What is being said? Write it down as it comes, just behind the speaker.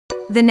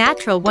The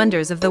natural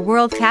wonders of the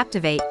world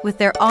captivate with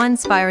their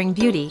awe-inspiring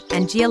beauty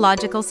and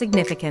geological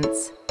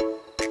significance.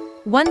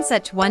 One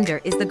such wonder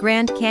is the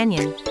Grand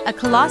Canyon, a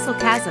colossal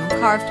chasm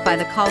carved by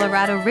the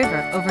Colorado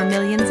River over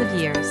millions of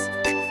years.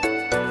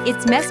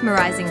 Its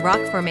mesmerizing rock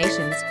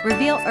formations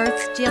reveal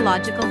Earth's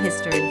geological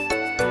history.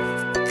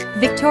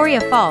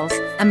 Victoria Falls,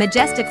 a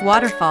majestic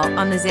waterfall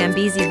on the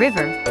Zambezi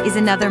River, is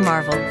another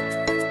marvel.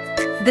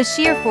 The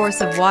sheer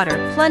force of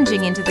water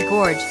plunging into the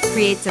gorge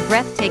creates a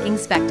breathtaking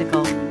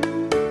spectacle.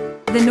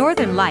 The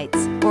northern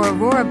lights, or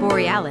aurora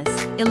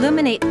borealis,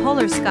 illuminate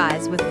polar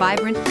skies with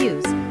vibrant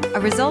hues, a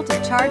result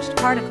of charged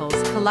particles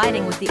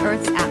colliding with the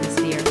Earth's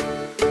atmosphere.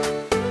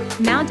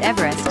 Mount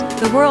Everest,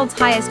 the world's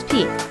highest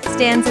peak,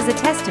 stands as a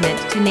testament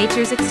to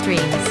nature's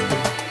extremes.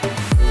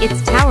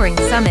 Its towering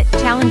summit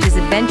challenges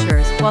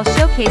adventurers while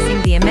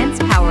showcasing the immense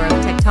power of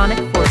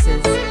tectonic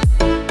forces.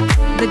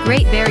 The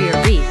Great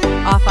Barrier Reef,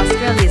 off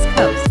Australia's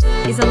coast,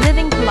 is a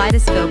living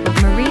kaleidoscope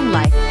of marine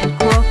life and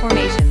coral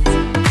formations,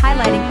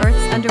 highlighting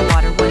Earth's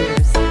underwater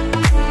wonders.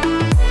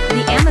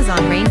 The Amazon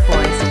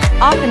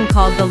rainforest, often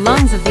called the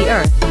lungs of the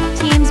Earth,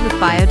 teems with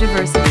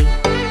biodiversity.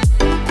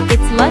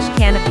 Its lush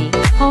canopy,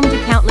 home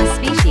to countless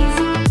species,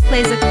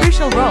 plays a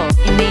crucial role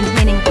in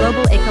maintaining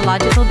global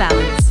ecological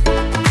balance.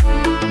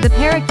 The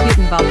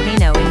Paracutan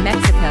volcano in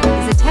Mexico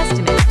is a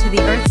testament to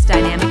the Earth's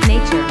dynamic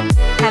nature,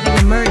 having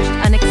emerged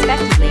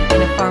unexpectedly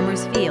in a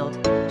farmer's field,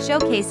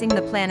 showcasing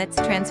the planet's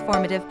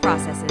transformative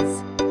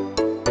processes.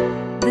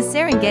 The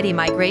Serengeti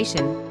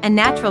migration, a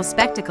natural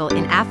spectacle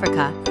in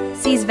Africa,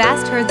 sees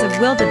vast herds of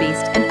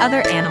wildebeest and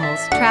other animals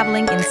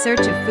traveling in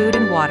search of food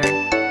and water.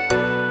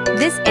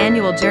 This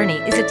annual journey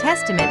is a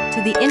testament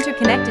to the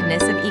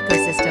interconnectedness of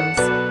ecosystems.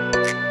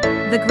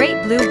 The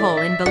Great Blue Hole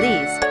in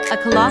Belize, a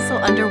colossal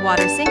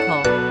underwater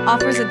sinkhole,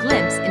 offers a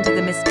glimpse into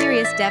the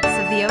mysterious depths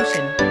of the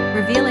ocean,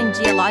 revealing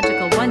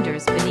geological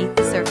wonders beneath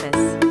the surface.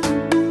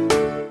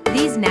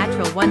 These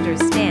natural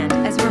wonders stand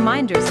as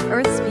reminders of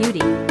Earth's beauty,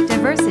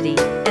 diversity,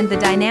 and the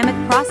dynamic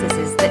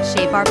processes that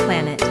shape our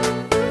planet.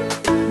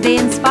 They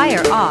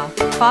inspire awe,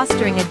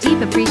 fostering a deep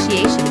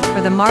appreciation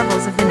for the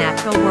marvels of the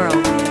natural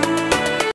world.